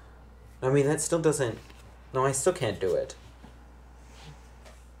that. I mean, that still doesn't. No, I still can't do it.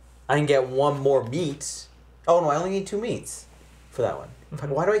 I can get one more meat. Oh no, I only need 2 meats for that one. Mm-hmm.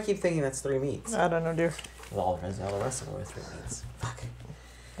 Why do I keep thinking that's 3 meats? I don't know, dear. Well, all the rest of them are 3 meats. Fuck.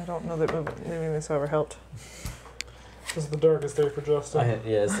 I don't know that moving this over helped. This is the darkest day for Justin.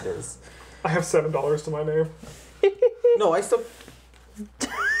 Yes, it is. I have $7 to my name. No, I still.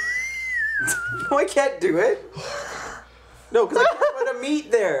 No, I can't do it. No, because I can't put a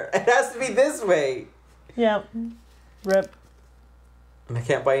meat there. It has to be this way. Yeah. Rip. And I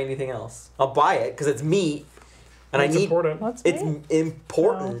can't buy anything else. I'll buy it because it's meat, and It's I need. important. What's It's meat?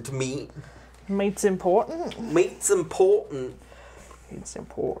 important meat. Meat's important. Meat's important. Meat's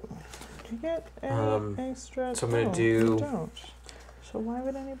important. Do you get any extra? so I'm gonna No, do- you don't. So why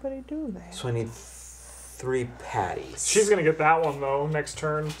would anybody do that? So I need 3 patties. She's gonna get that one though next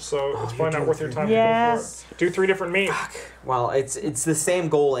turn, so it's you're probably not doing worth your 3. time Yes. to go for it. Do 3 different meat. Well, it's the same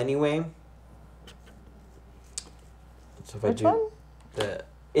goal anyway. So if I Which do one?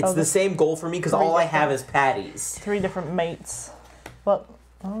 it's Oh, the same goal for me because 3 all I different- have is patties. 3 different mates. Well,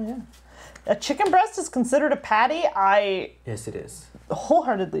 oh yeah. A chicken breast is considered a patty? I Yes, it is.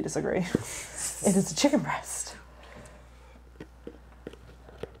 wholeheartedly disagree. It is a chicken breast.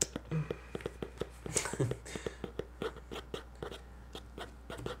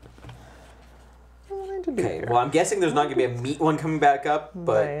 Okay. Well, I'm guessing there's not gonna be a meat one coming back up,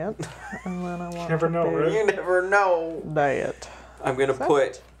 but Diet. And then I want Never know, to right? you never know. diet. I'm gonna Seven.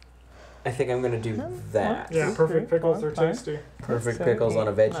 put. I think I'm gonna do that. Yeah, perfect Three, pickles. four, They're five. tasty. Perfect 7, pickles on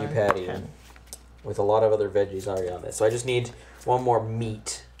a 8, veggie 9, patty 10. with a lot of other veggies already on this. So I just need one more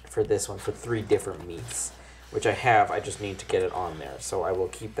meat for this one for 3 different meats, which I have. I just need to get it on there. So I will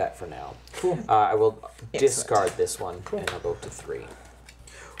keep that for now. Cool. I will Excellent. discard this one Cool. and I'll go to 3.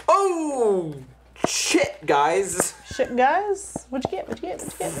 Oh shit, guys! Shit, guys. What'd you get? What'd you get?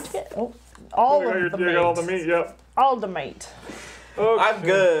 What'd you get? What'd you get? Oh, all You of got the you got all the meat. meat. Yep. All the meat. Okay. I'm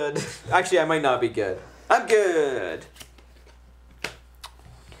good. Actually, I might not be good. I'm good.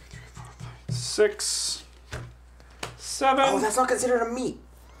 6, 7. Oh, that's not considered a meat.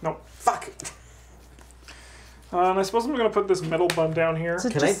 Nope. Fuck. And I suppose I'm gonna put this middle bun down here. Is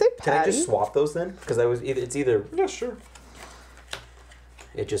it Can I just say can I patty? just swap those then? Because I was either it's either Yeah, sure.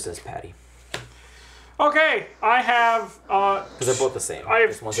 it just says patty Okay, I have because they're both the same. I have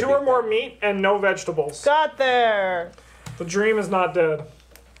Just one's a 2 big or more patty. meat and no vegetables. Got there. The dream is not dead.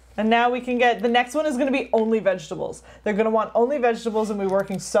 And now we can get, the next one is going to be only vegetables. They're going to want only vegetables and we're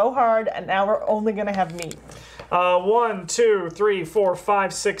working so hard and now we're only going to have meat. 1, 2, 3, 4,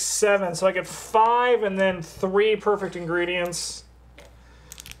 5, 6, 7. So I get 5 and then 3 perfect ingredients.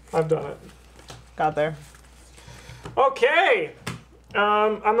 I've done it. Got there. Okay.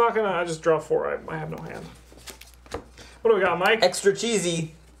 I'm not gonna. I just draw 4. I have no hand. What do we got, Mike? Extra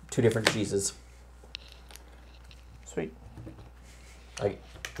cheesy. 2 different cheeses. Sweet. Like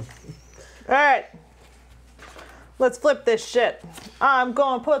All right. Let's flip this shit. I'm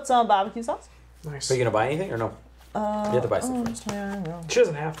going to put some barbecue sauce. Nice. are you gonna buy anything or no? You have to buy some first. Yeah, I know. She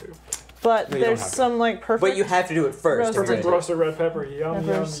doesn't have to. But No, you don't there's have to. some like perfect. But you have to do it first. Roasted Perfect Right. roasted red pepper. Yum,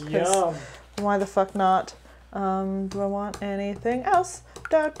 Peppers, yum, 'cause- yum. Why the fuck not? Do I want anything else?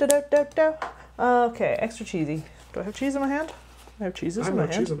 Da, da, da, da, da. Okay, extra cheesy. Do I have cheese in my hand? I have cheeses I have in my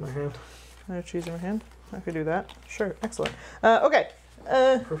no hand. cheese in my hand. I have cheese in my hand. I could do that. Sure, excellent. Okay.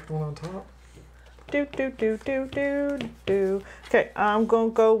 Perfect one on top. Do. Okay, I'm gonna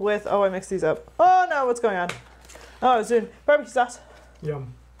go with. Oh, I mixed these up. Oh no, what's going on? Oh, I was doing barbecue sauce,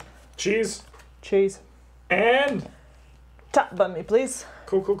 Yum. Cheese. cheese. And Top bun me, please.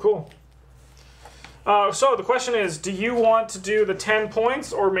 cool, cool, cool. So the question is, do you want to do the 10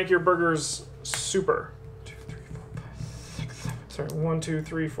 points or make your burgers super? 2, 3, 4, 5, 6, 7. Sorry, 1, 2,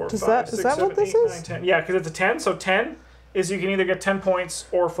 3, 4, Does 5, that- 6, is that 7, what this 8, is? 9, 10. Yeah, because it's a 10. So 10 is you can either get 10 points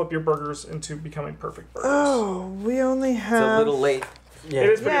or flip your burgers into becoming perfect burgers. Oh, we only It's have. a little late. Yeah. It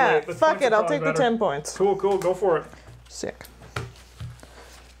is pretty Yeah, late. The fuck points it. are I'll probably take the better. 10 points. Cool, cool. Go for it. Sick.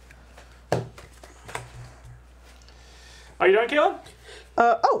 Are you done, Caleb?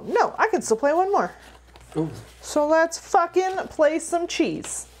 Oh no, I can still play one more. Ooh. So let's fucking play some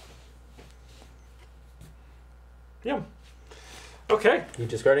cheese. Yum. Okay. You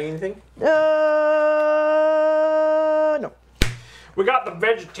discarding anything? No. We got the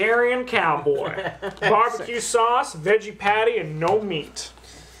vegetarian cowboy. Barbecue sauce, veggie patty, and no meat.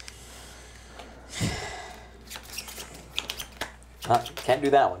 Can't do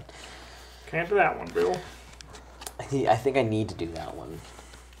that one. Can't do that one, Bill. I think I need to do that one.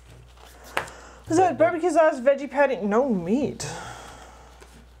 Is that barbecue sauce, veggie patty, no meat?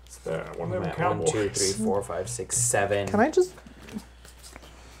 It's that one of I'm them at cowboys. 1, 2, 3, 4, 5, 6, 7. Can I just?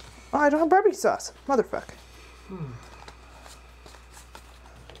 Oh, I don't have barbecue sauce. Motherfuck.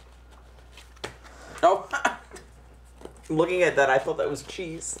 Oh, looking at that, I thought that was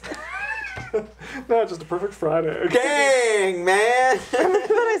cheese. No, just a perfect Friday. Dang, man! Remember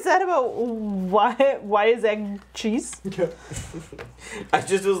what I said about why is egg cheese? Yeah. I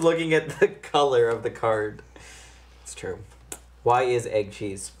just was looking at the color of the card. It's true. Why is egg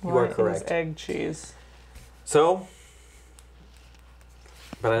cheese? You are Why correct. is egg cheese? So,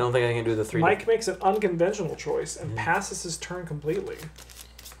 but I don't think I can do the 3. Mike makes an unconventional choice and passes his turn completely.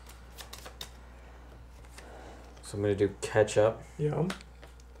 So I'm gonna do ketchup. Yeah.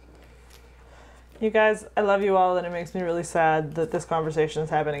 You guys, I love you all, and it makes me really sad that this conversation is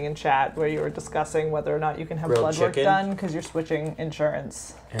happening in chat where you were discussing whether or not you can have Grilled blood work chicken. done because you're switching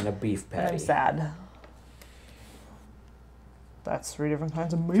insurance. And a beef And I'm patty. sad. That's 3 different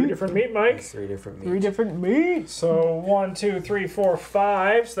kinds of meat. 3 different meat, Mike. That's 3 different meats. 3 different meats. So 1, 2, 3, 4,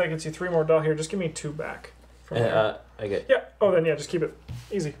 5. So that gets you 3 more dollars here. Just give me 2 back. From there. I get. Yeah. Oh, then yeah, just keep it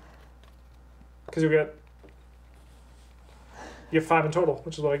easy. Because you have 5 in total,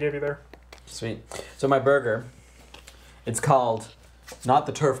 which is what I gave you there. Sweet. So my burger, it's called, not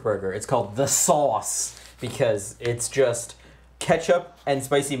the turf burger, it's called the sauce because it's just ketchup and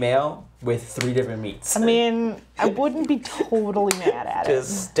spicy mayo with 3 different meats. I mean, I wouldn't be totally mad at it.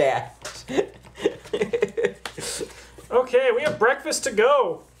 Just stacked. Okay, we have breakfast to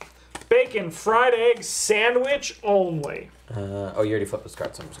go. Bacon, fried egg, sandwich only. Oh, you already flipped those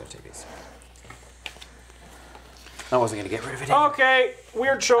cards, so I'm just gonna take these. I wasn't gonna get rid of it. Okay,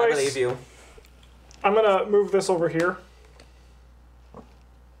 weird choice. I believe you. I'm gonna move this over here.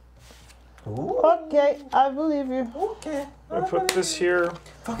 Ooh. Okay, I believe you. Okay. I put this here.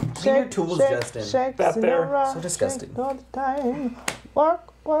 Fucking clean your tools, Justin. Shake, That there. So disgusting. Shake all the time. Work,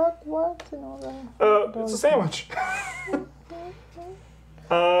 and all that. It's a sandwich.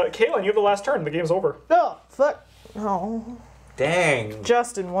 Kaylin, you have the last turn. The game's over. Oh, fuck. Oh. Dang.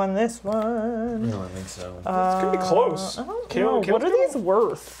 Justin won this one. No, I think so. It's gonna be close. I don't Kaylin, know. Kaylin, What are Kaylin? these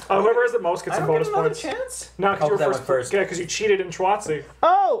worth? Whoever has the most gets some bonus points. chance? No, because you were that first. one first. Yeah, because you cheated in Schwarzy.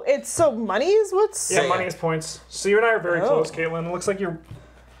 Oh, it's so money is what's... Yeah, Yeah. money is points. So you and I are very Oh. close, Caitlin. It looks like you're.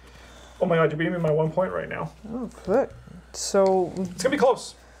 Oh my god, you're beating me by 1 point right now. Oh, fuck. So, It's gonna be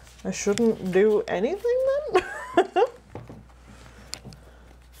close. I shouldn't do anything then?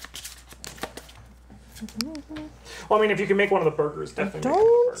 Well, I mean, if you can make one of the burgers, definitely make one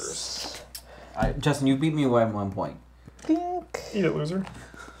of the burgers. Justin, you beat me by 1 point. Think. Eat it, loser.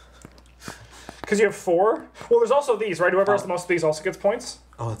 Because you have 4. Well, there's also these, right? Whoever has the most of these also gets points.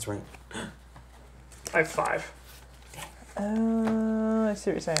 Oh, that's right. I have 5. I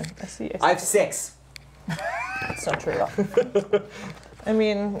see what you're saying. I see. I have 6. It's not true at all. I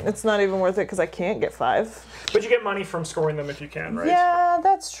mean, it's not even worth it because I can't get 5. But you get money from scoring them if you can, right? Yeah,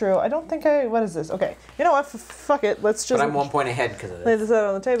 that's true. I don't think I... What is this? Okay. You know what? Fuck it. Let's just But I'm 1 point ahead because of lay this. this out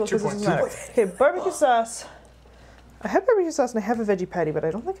on the table 2 because it points. doesn't matter. Okay, barbecue sauce. I have barbecue sauce and I have a veggie patty, but I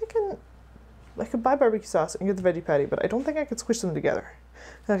don't think I can... I could buy barbecue sauce and get the veggie patty, but I don't think I could squish them together.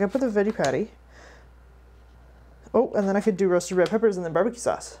 Like, I put the veggie patty... Oh, and then I could do roasted red peppers and then barbecue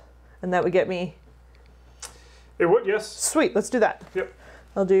sauce. And that would get me... It would, yes. Sweet, let's do that. Yep.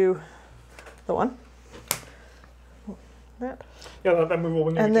 I'll do the one. That. Yeah, that move will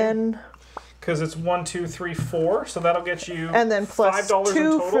win you And the game. then... Because it's 1, 2, 3, 4, so that'll get you And then plus $5 in 2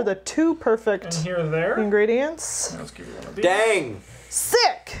 total. for the 2 perfect And here, there. ingredients. Let's give you one of these. Dang!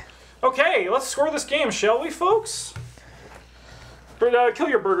 Sick! Okay, let's score this game, shall we, folks? Kill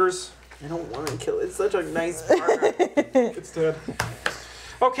your burgers. I don't want to kill it. It's such a nice burger. It's dead.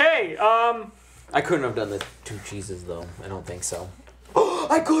 Okay, I couldn't have done the 2 cheeses, though. I don't think so. Oh,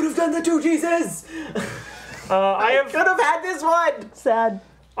 I could have done the 2 cheeses! I Could have had this one! Sad.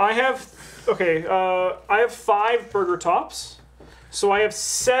 I have 5 burger tops. So I have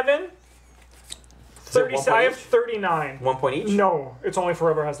 7. 30, 1 point I have each? 39. 1 point each? No, it's only for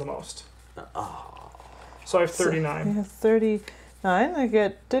whoever has the most. So I have 39. I have 39. I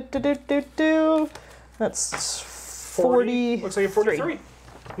get That's 40. Looks like you have 43.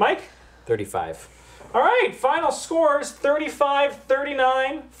 Mike? 35. All right, final scores 35,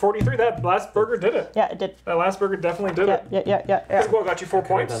 39, 43. That last burger did it. Yeah, it did. That last burger definitely did it. Yeah. Well, got you 4 I could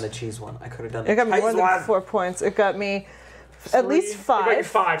have points. done the cheese one. I could have done It got me cheese more than one. 4 points. It got me at least 5. It got you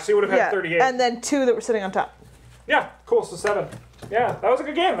 5, so you would have had 38. And then 2 that were sitting on top. Yeah, cool. So 7. Yeah, that was a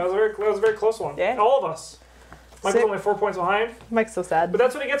good game. That was a very close one. Yeah. All of us. Mike was Sick. only 4 points behind, Mike's so sad. but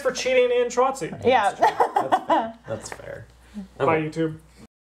that's what he gets for cheating in Schwarzy Yeah. That's fair. by YouTube.